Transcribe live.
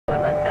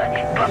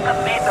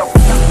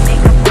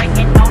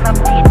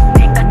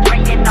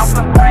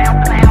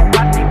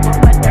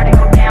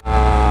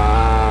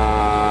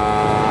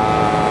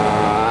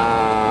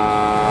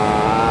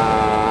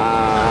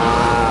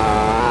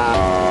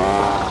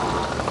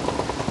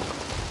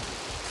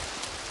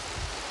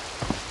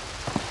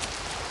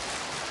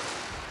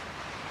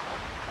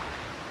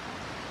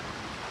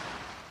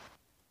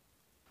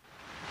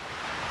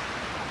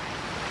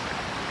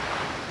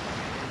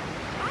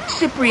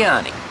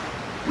Cipriani,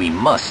 we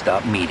must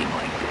stop meeting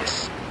like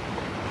this.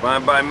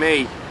 Fine by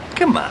me.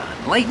 Come on,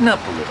 lighten up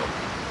a little.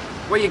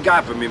 What you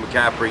got for me,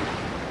 McCaffrey?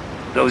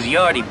 Those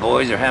Yardy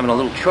boys are having a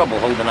little trouble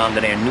holding on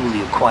to their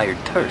newly acquired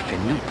turf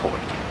in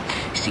Newport.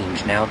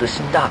 Seems now the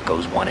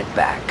Sindacos want it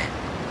back.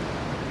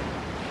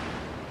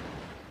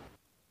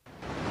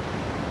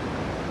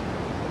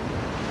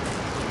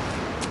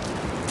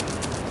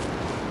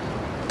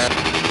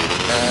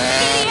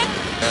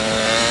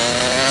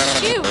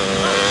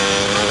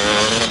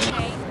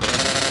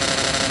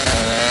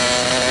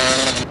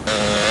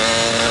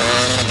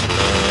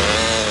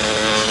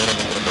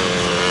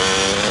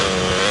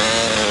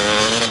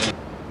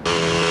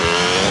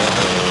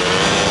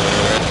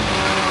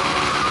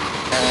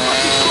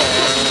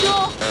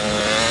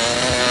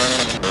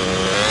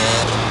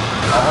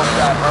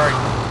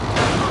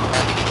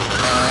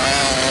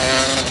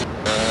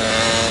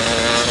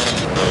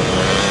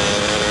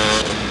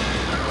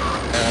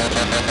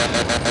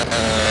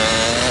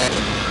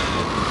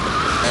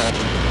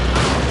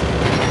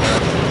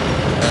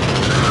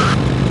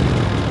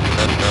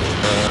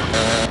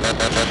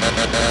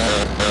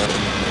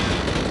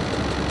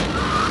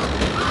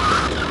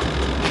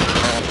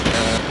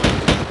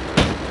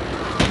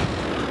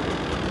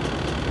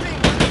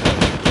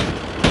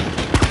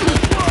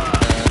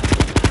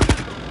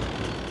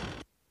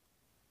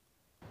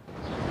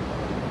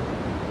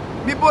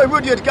 Me boy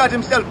Rudyard got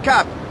himself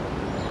capped.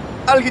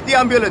 I'll get the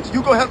ambulance.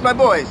 You go help my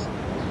boys.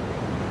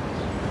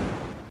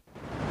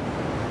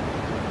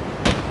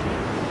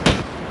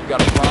 You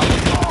got a problem?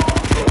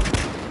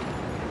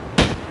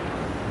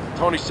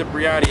 Tony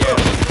Cipriani out.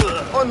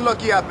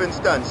 Unlucky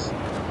happenstance.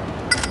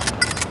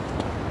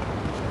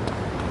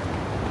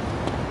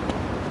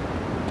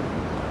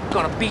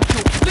 Gonna beat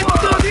you.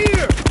 Lift up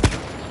here!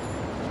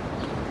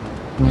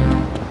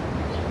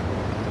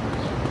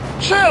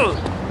 Chill!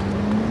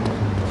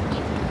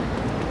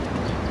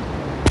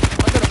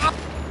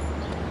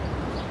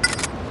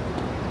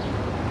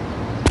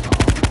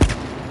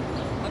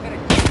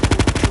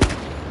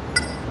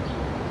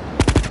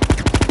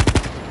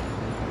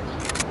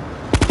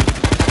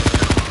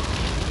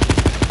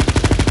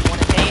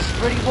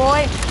 Pretty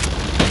boy?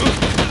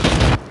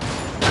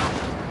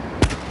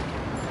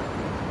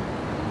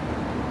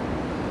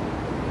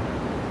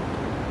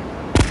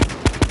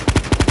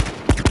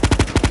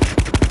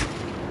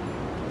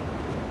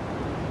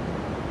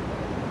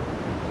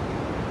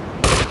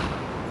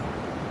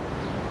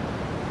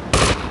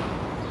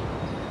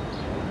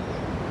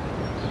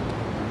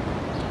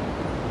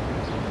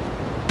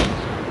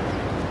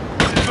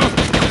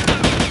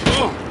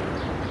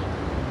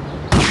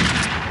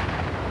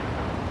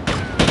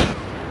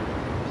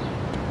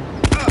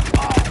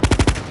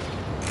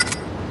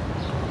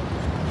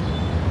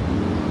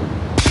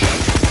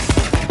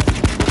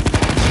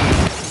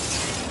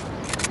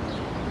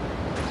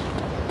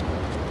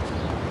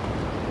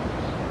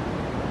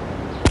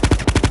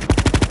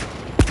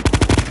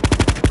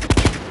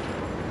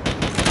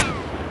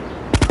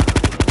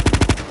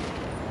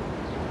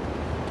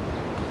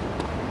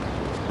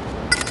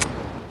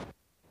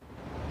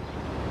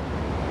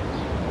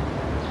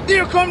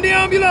 Here come the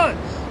ambulance!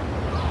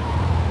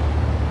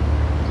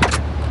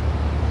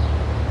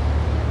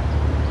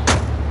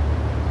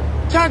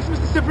 Thanks,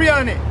 Mr.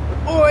 Cipriani. But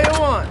all I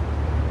want.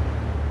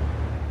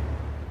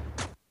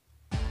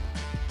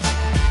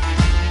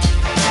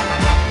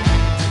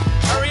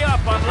 Hurry up,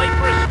 I'm late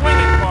for a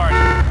swinging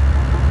party.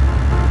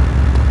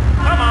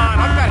 Come on,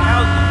 I've got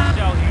houses to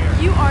sell here.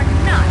 You are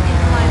not in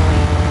my way.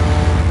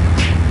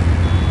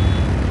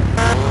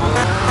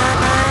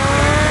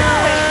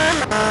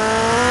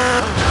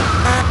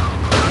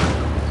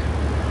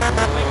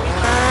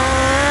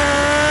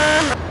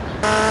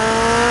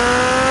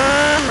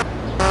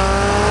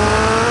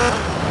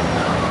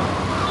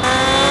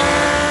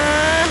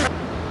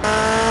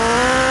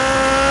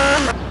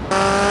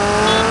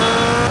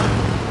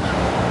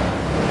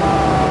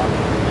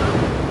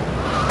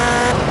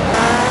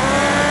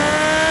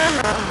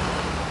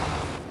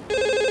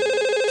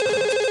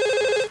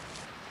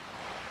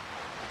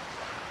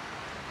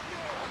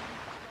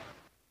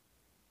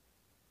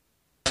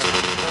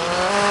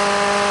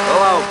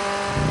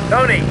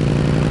 Tony,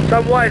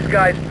 some wise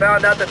guys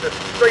found out that the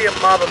Sicilian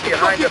mob are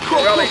behind the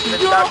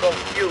Pirelli-Sindaco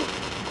feud.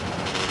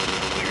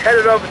 He's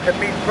headed over to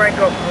meet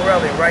Franco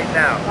Pirelli right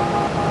now.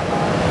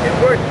 It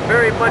works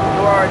very much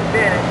to our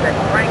advantage that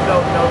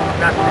Franco knows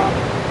nothing,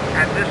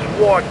 and this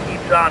war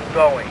keeps on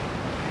going.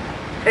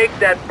 Take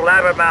that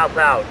blabbermouth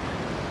out.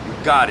 You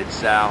got it,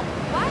 Sal.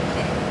 Watch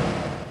it.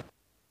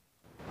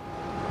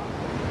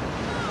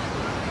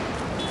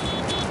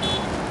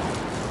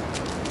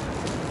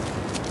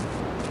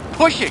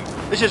 pushing.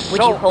 This is Would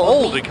so you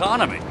hold old me?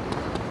 economy.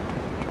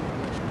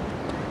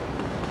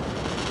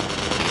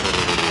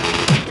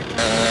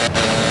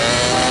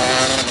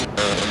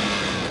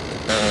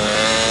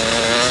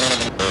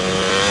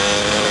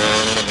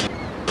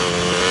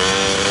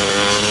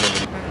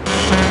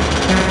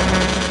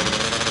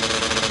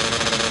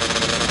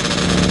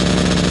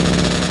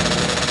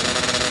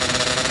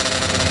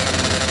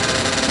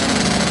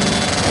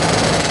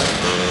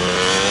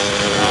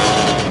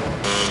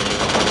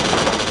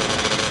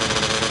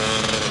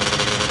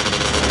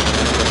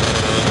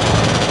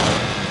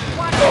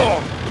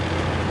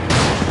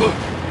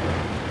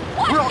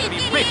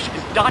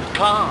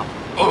 .com.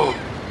 Oh.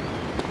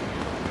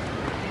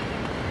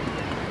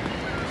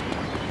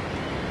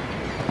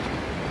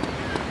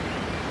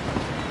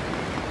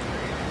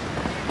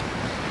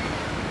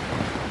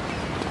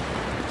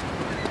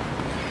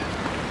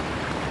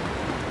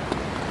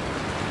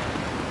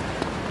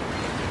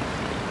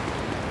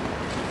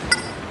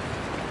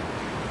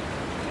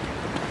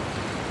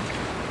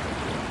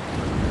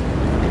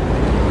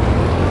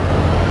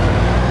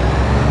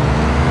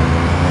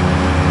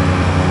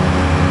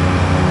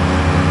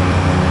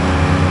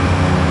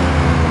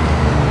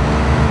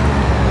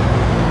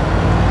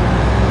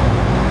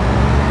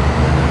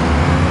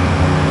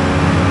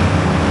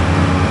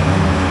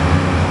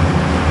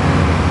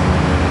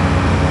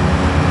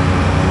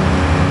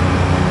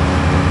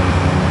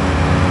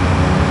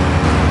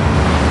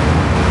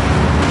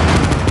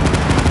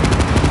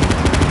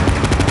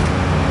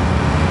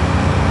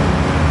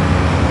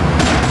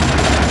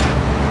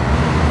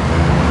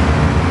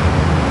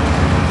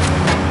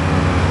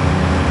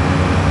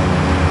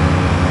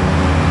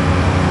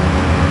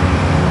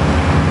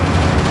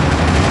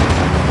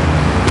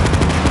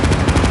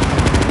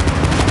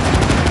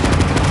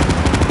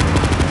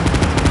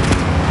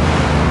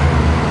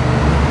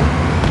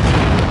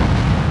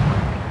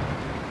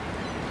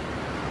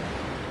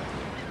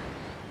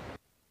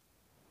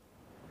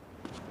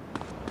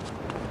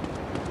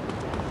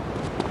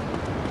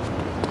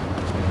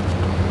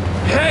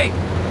 Hey!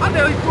 I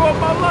nearly threw up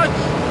my lunch!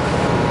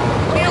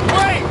 Can't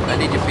wait! I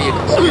need your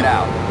vehicle to get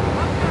out.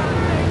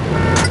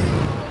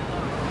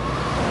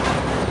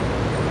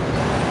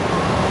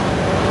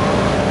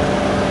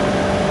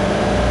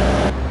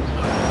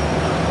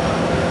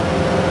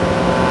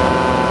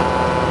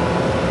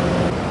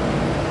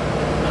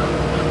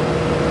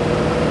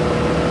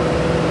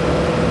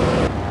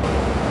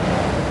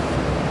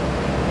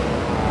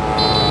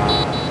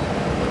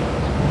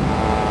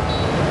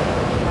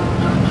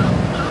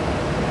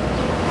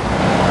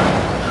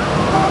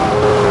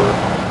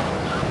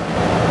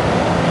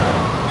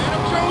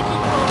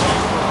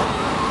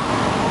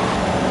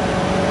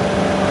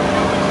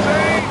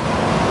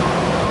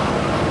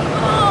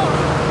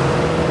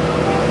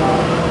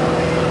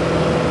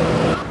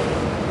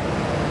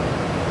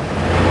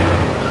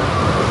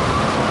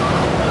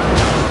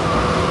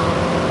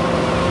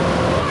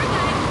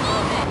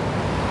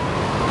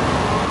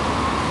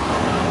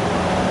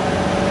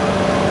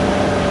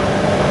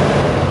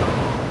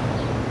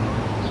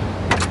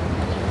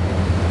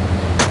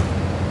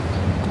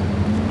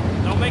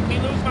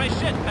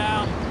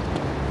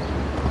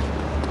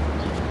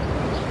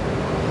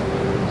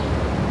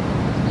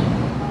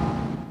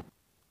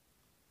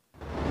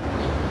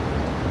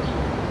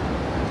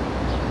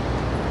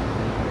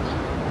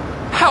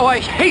 How I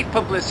hate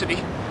publicity.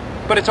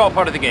 But it's all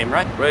part of the game,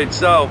 right? Right,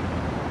 so.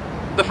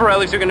 The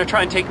Pirellis are gonna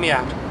try and take me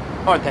out,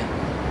 aren't they?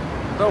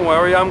 Don't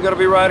worry, I'm gonna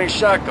be riding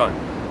shotgun.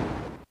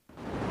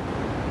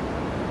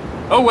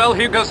 Oh well,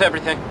 here goes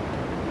everything.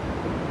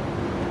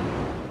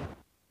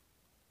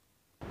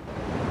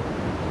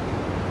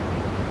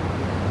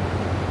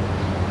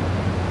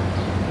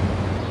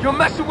 You're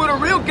messing with a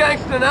real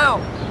gangster now.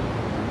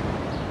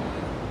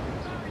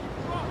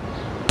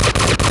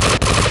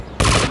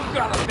 You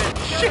got a bit.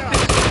 Shit,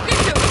 this is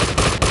ridiculous.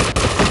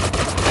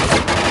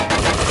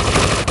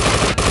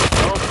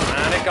 Don't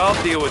panic,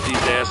 I'll deal with these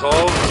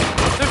assholes.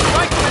 There's a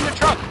rifle in the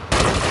truck.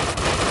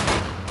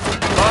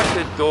 Lock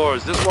the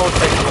doors, this won't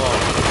take long.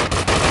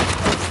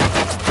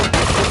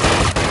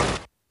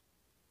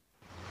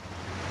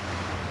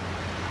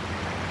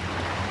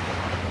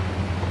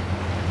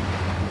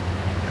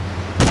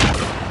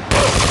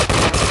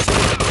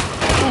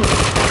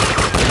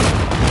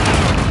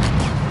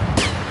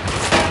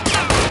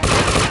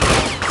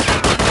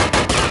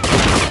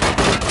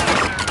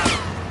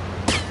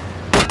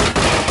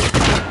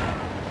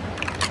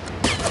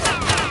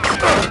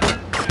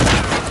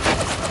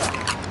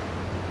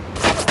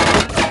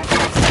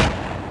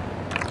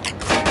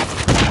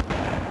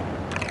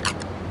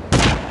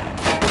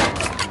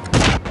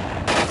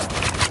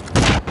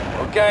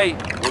 Okay,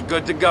 we're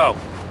good to go.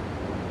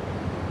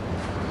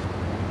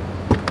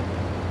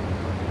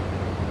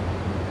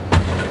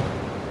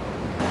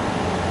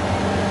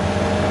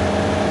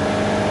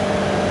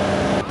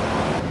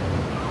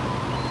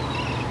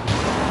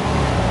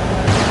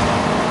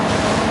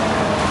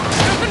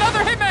 There's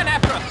another hitman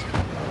after us.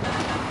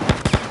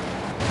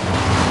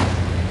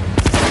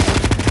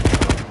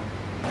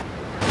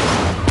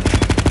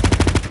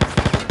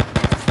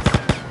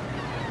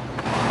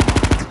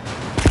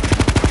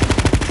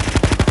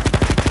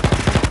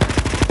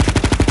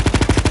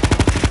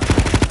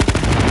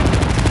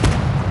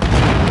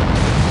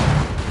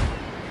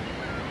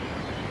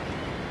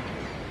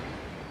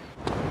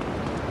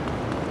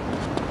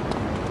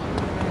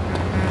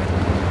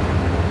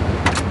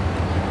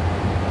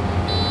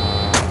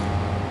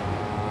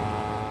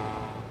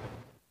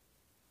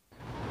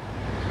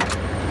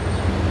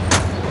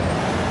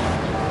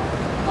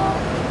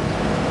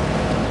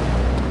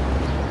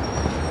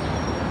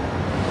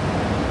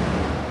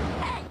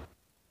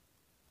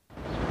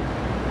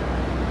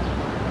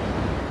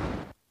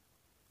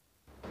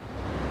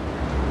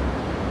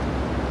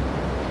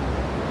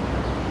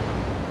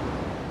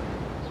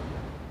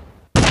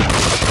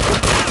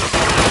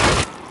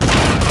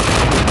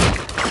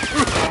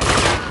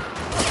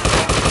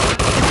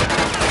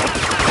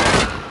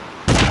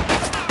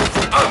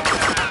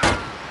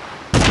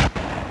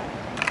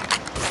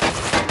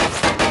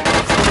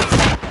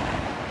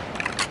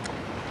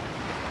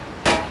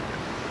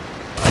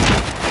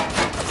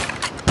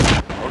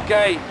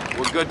 Okay,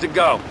 we're good to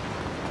go.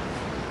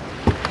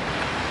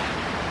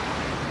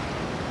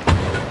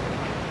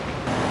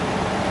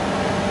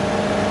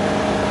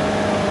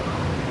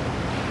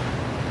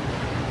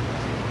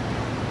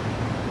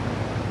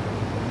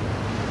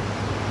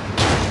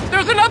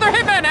 There's another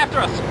hitman after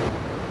us!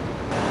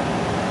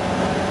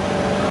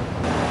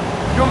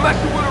 You're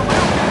messing with a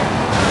real guy.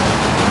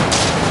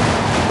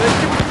 Let's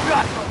see what you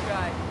got, tough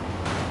guy.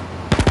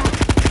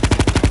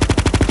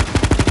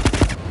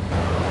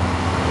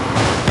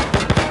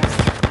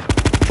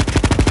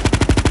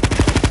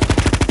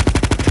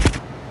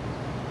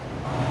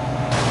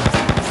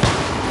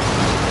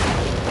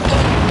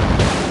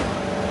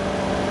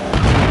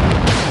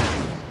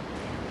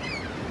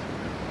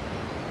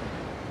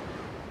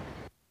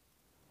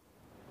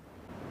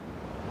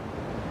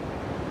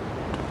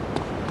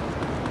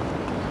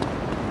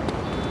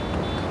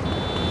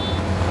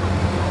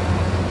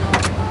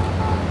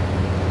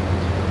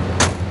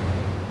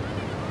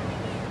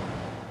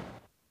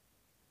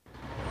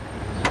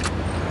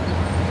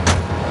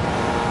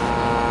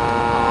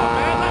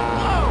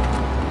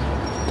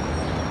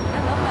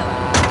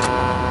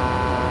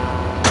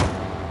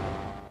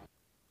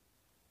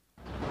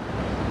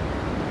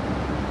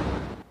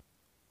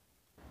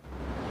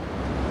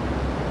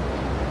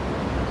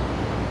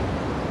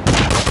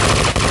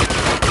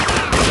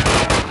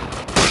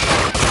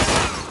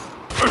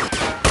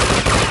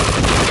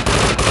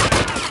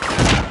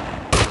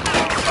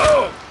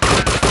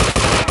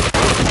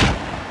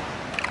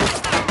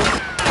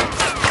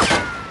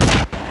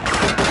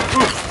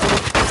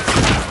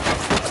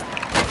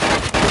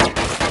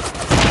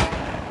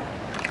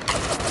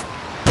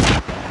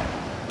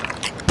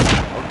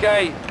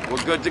 Okay,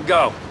 we're good to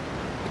go.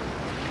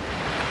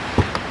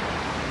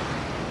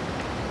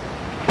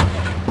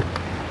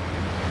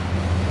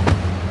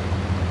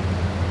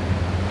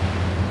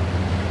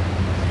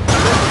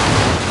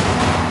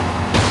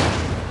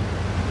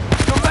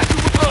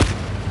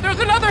 There's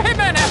another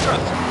hitman after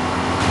us!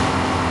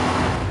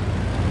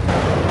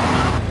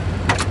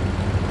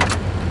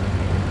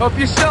 Help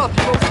yourself,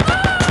 you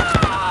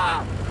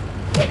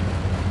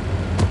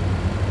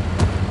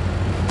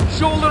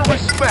Show a little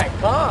respect,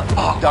 huh?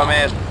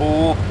 dumbass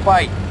fool.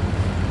 Fight.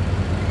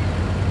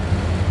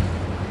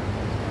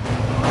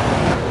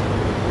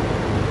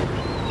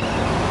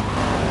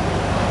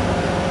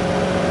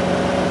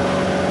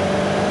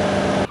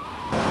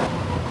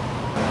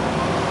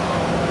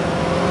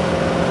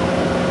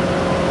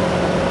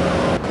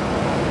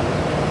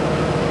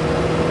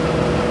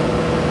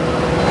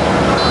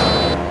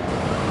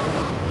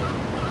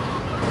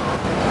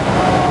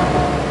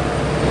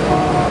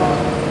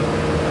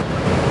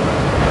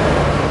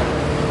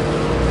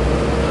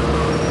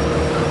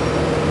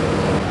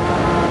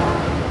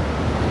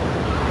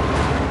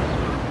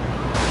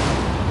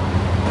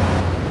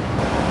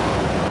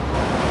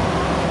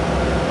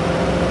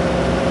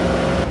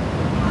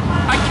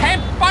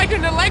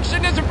 An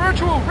election as a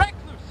virtual recluse!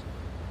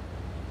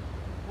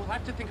 We'll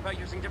have to think about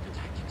using different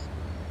tactics.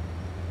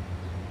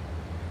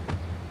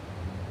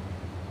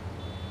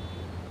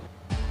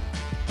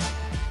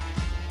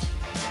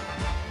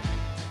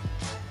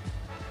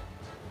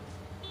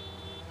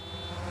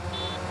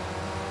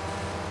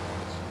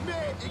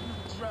 Man,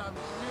 ignorant drivers,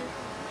 man.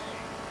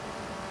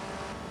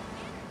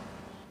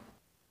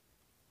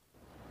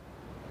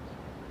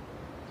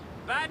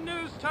 Bad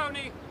news,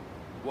 Tony.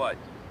 What?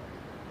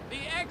 The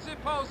exit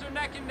polls are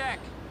neck and neck.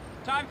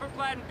 Time for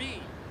plan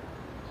B.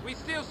 We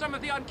steal some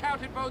of the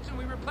uncounted votes and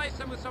we replace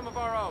them with some of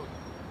our own.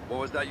 What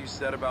was that you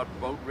said about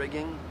vote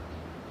rigging?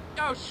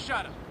 Oh,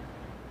 shut up.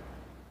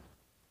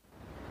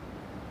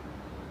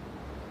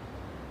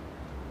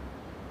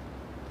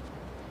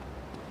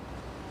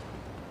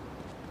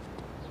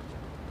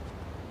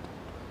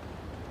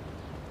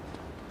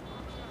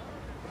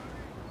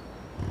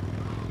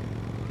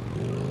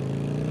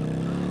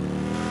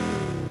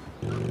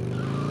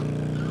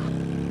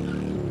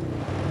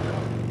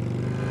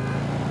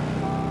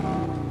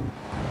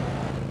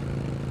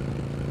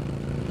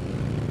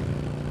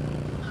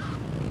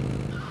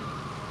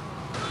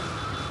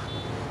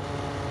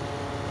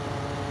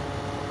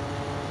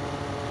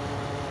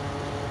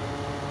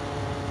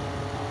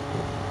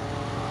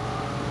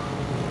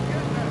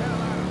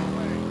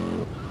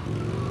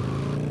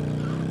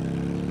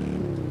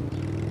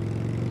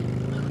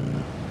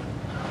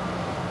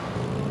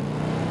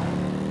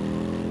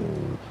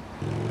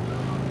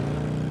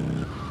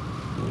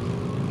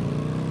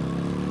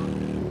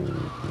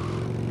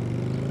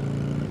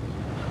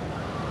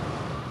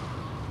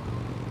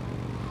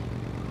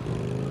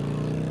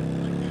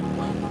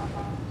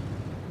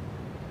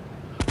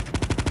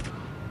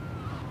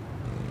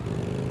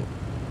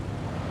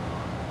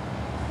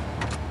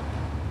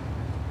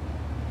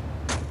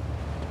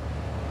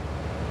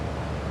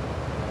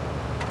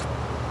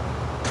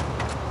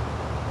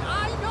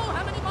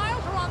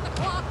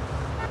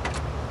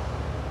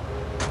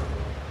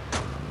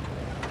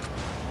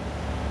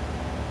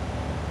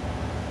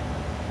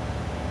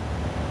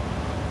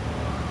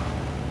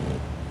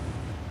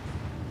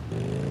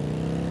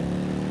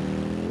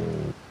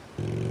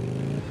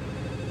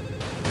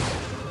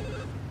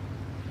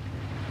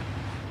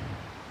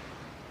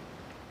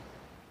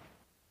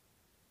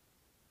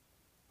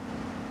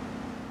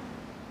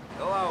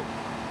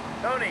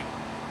 Tony,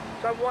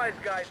 some wise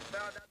guys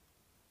found out...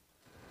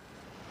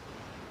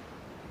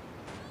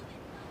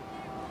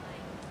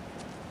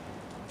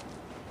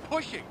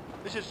 Pushing.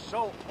 This is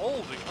so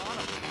old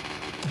economy.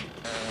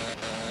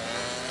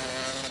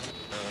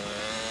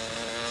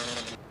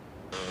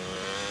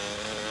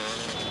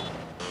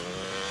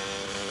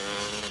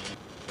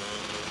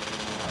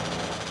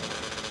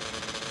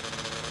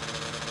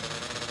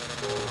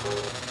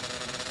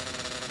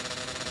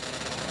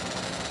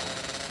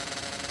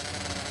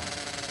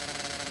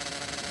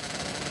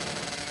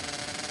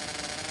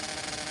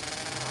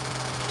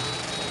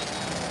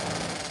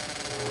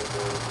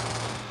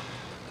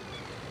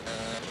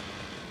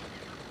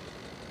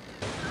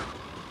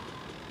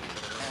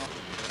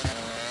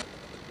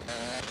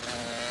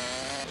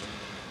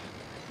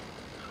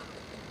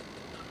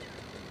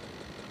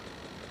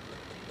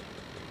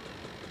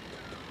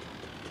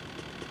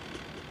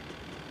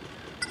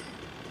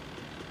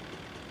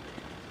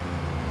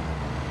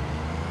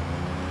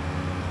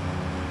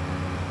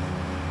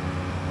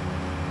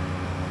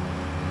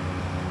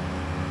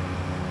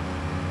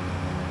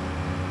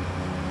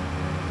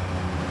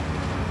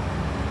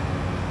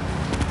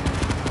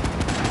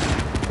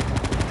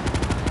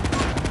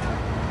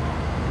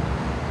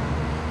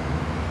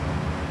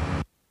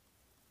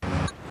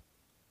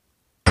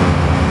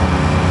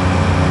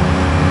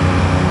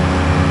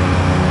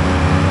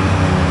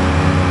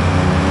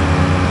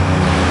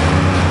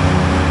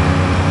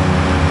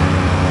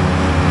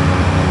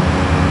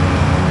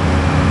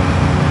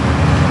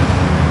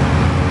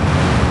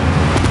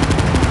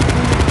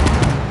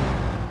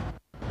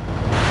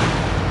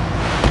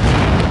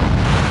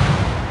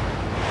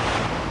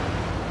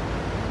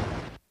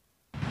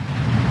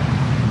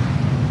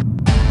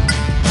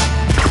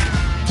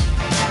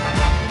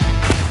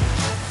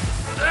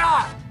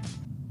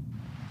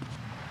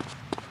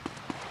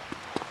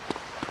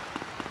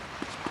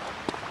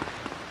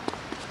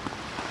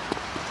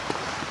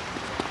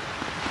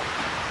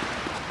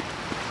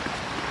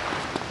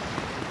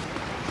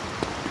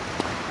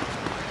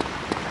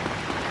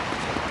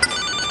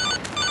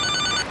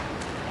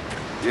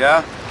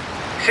 Yeah?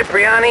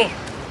 Cipriani,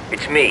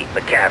 it's me,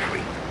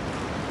 McCaffrey.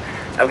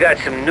 I've got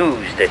some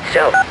news that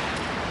sells.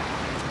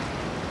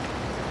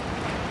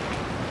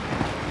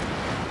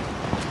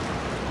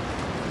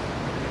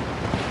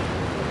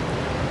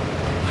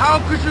 How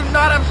could you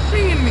not have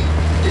seen me?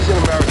 He's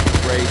an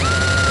American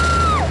race.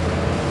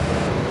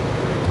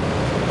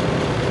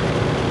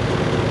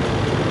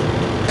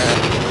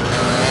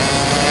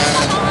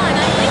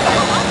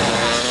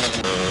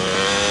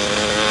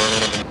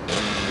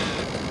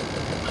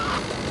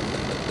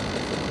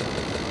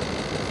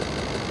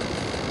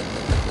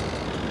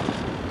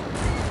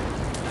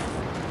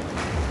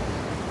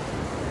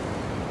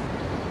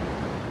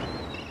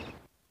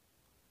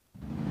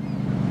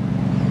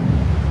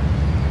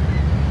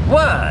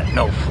 What?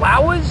 No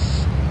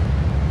flowers?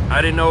 I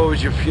didn't know it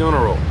was your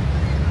funeral.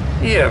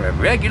 You're a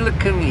regular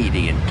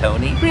comedian,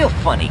 Tony. Real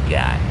funny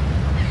guy.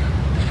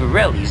 The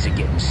Forellis are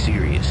getting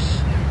serious.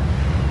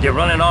 They're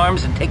running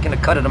arms and taking a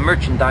cut of the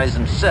merchandise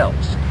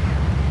themselves.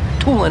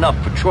 Tooling up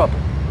for trouble.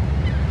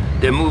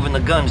 They're moving the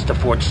guns to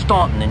Fort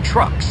Staunton in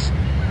trucks.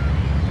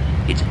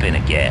 It's been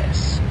a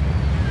gas.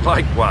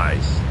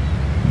 Likewise.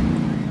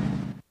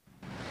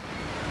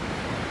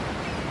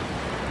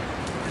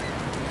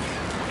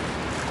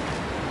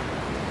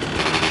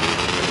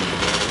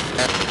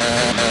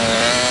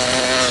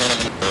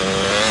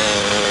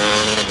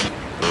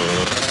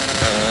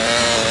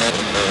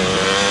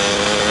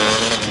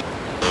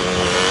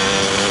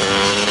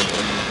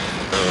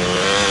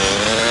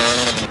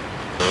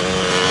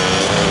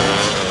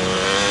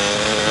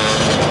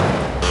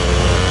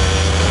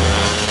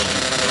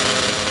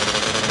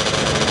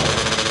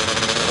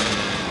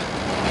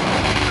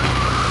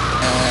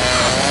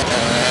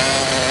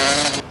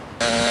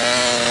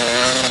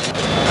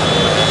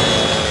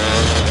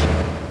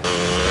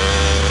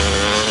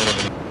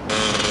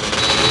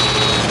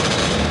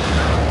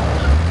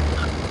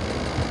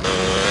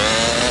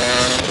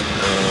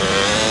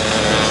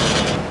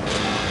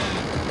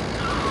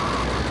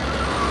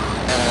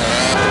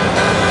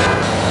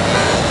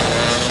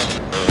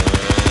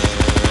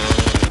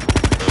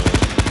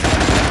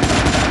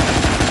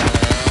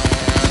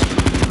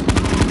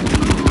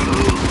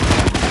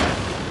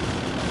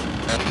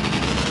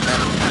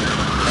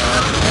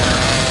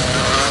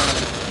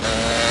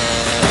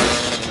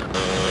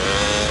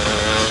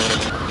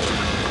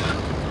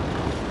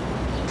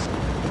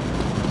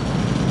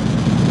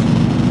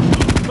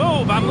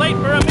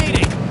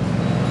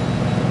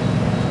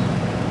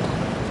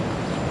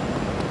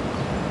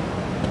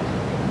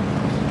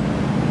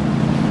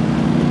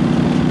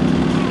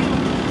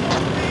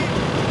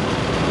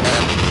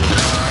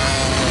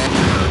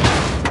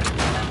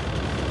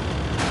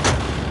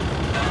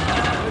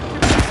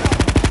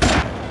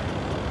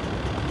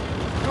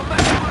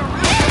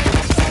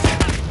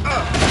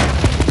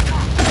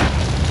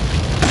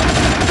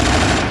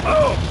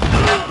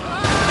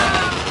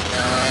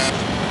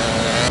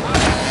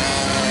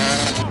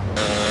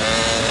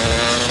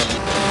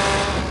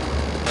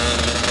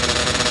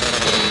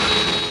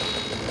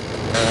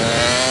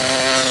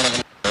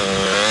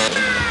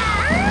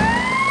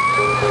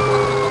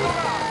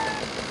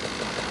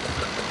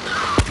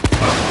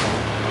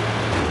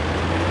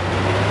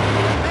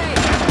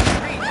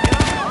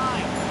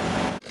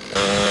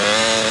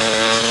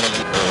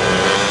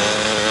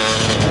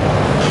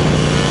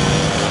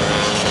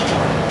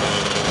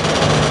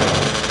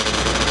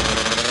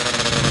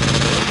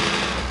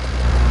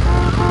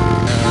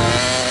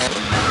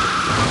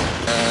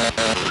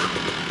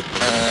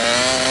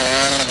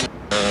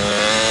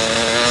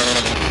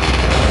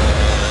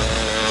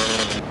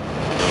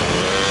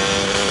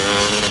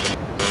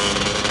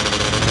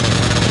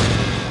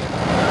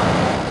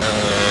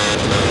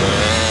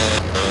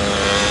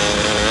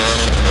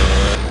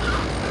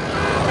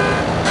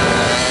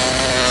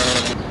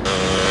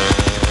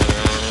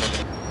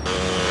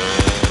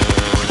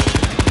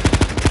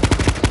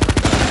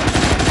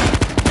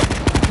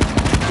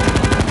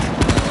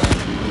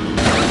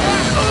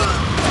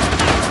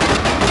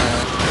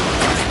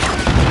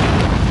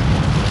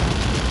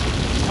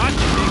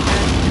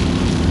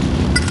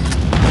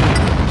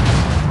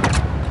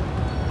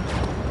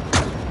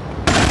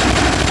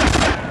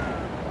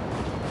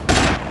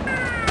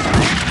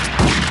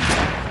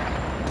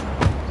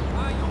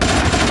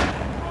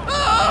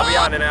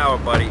 down an hour,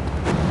 buddy.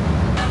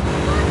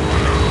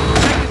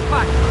 Take this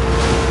spot.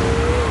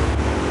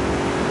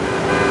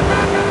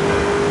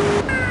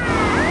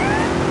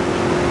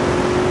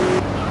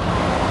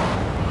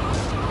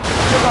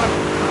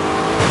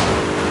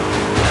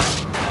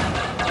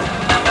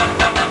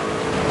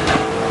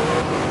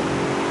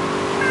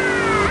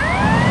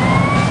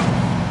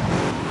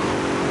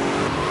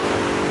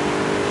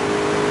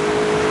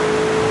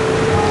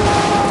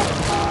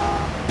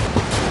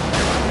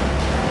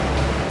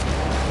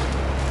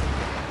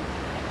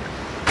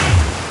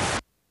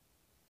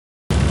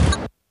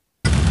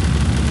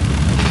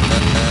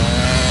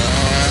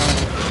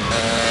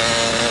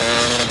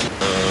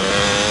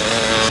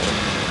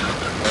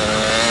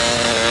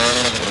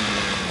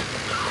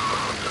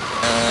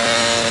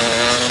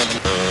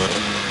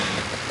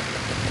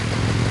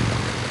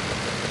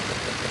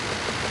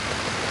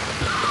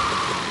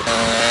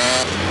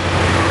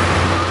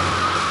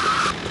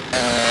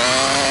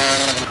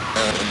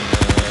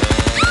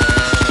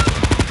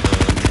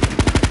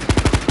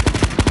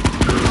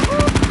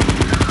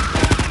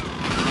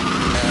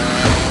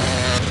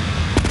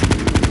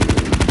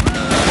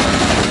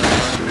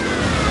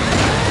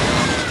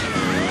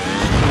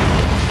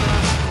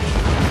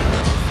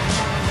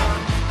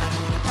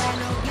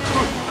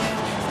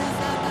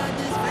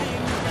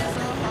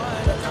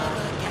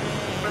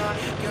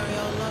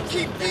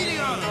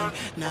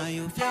 Now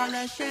you feel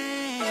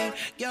ashamed.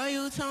 Girl,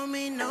 you told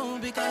me no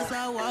because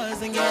I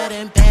wasn't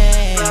getting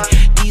paid.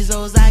 These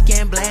hoes I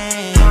can't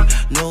blame.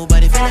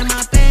 Nobody feeling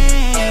my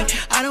pain.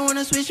 I don't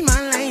wanna switch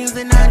my lanes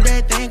and now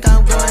they think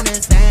I'm going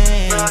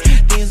insane.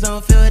 Things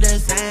don't feel